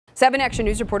7 Action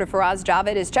News reporter Faraz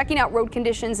Javed is checking out road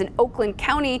conditions in Oakland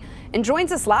County and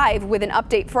joins us live with an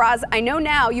update. Faraz, I know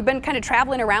now you've been kind of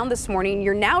traveling around this morning.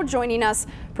 You're now joining us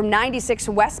from 96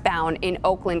 westbound in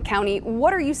Oakland County.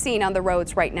 What are you seeing on the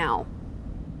roads right now?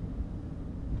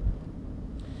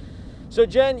 So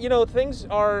Jen, you know, things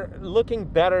are looking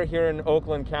better here in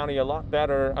Oakland County, a lot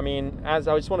better. I mean, as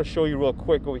I just want to show you real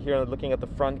quick over here, looking at the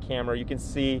front camera, you can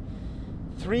see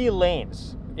 3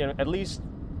 lanes, you know, at least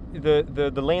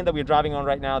the lane that we're driving on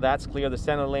right now, that's clear. The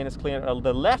center lane is clear.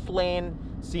 The left lane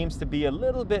seems to be a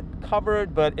little bit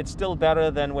covered, but it's still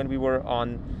better than when we were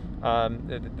on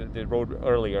the road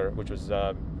earlier, which was,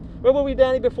 where were we,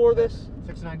 Danny, before this?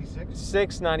 696.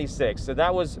 696. So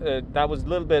that was a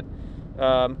little bit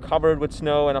covered with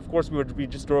snow, and of course we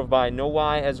just drove by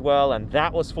Novi as well, and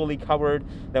that was fully covered.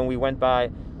 Then we went by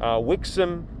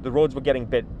Wixom. The roads were getting a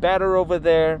bit better over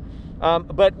there.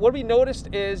 But what we noticed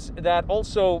is that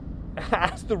also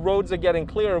as the roads are getting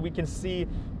clearer, we can see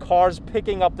cars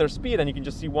picking up their speed, and you can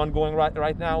just see one going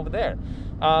right now over there.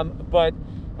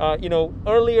 You know,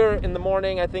 earlier in the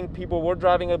morning, I think people were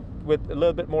driving with a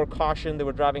little bit more caution. They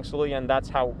were driving slowly, and that's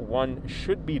how one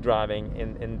should be driving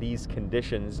in these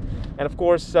conditions. And of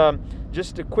course,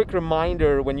 just a quick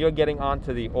reminder, when you're getting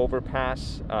onto the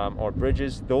overpass or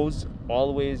bridges, those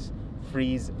always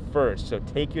freeze first. So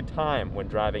take your time when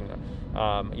driving,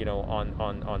 you know,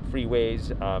 on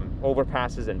freeways,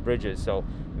 overpasses and bridges. So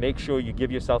make sure you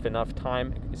give yourself enough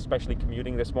time, especially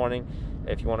commuting this morning.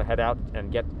 If you want to head out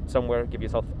and get somewhere, give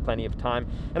yourself plenty of time.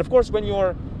 And of course,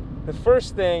 the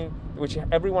first thing which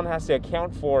everyone has to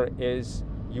account for is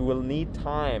you will need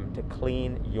time to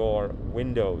clean your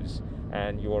windows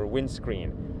and your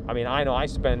windscreen. I mean, I know I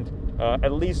spent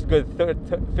at least good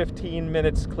 15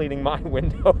 minutes cleaning my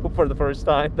window for the first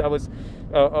time. That was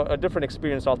a different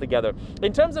experience altogether.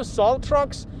 In terms of salt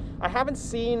trucks, I haven't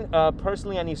seen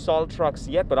personally any salt trucks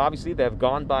yet, but obviously they have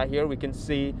gone by here. We can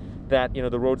see that, you know,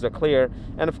 the roads are clear.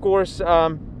 And of course,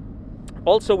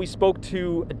 also we spoke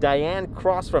to Diane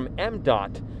Cross from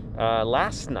MDOT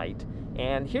last night,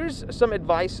 and here's some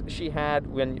advice she had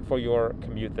for your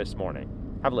commute this morning.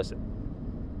 Have a listen.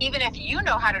 Even if you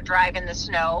know how to drive in the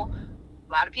snow,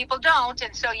 a lot of people don't,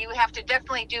 and so you have to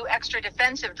definitely do extra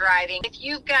defensive driving. If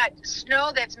you've got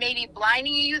snow that's maybe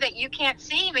blinding you that you can't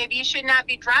see, maybe you should not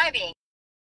be driving.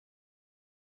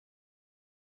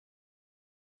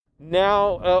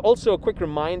 Now, also a quick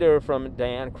reminder from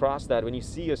Diane Cross that when you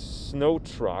see a snow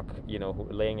truck, you know,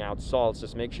 laying out salts,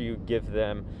 just make sure you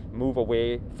move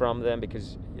away from them,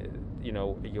 because you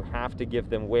know, you have to give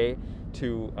them way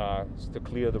to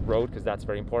clear the road, because that's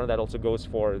very important. That also goes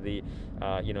for the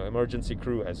you know, emergency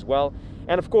crew as well.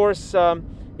 And of course,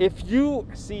 if you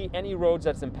see any roads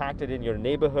that's impacted in your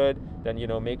neighborhood, then, you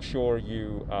know, make sure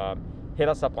you hit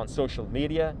us up on social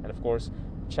media, and of course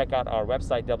check out our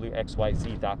website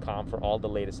WXYZ.com for all the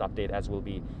latest update, as we'll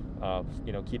be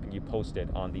you know, keeping you posted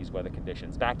on these weather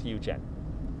conditions. Back to you, Jen.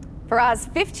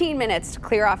 Faraz, 15 minutes to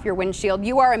clear off your windshield.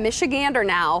 You are a Michigander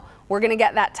now. We're going to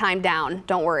get that time down.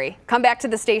 Don't worry. Come back to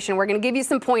the station. We're going to give you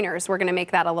some pointers. We're going to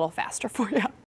make that a little faster for you.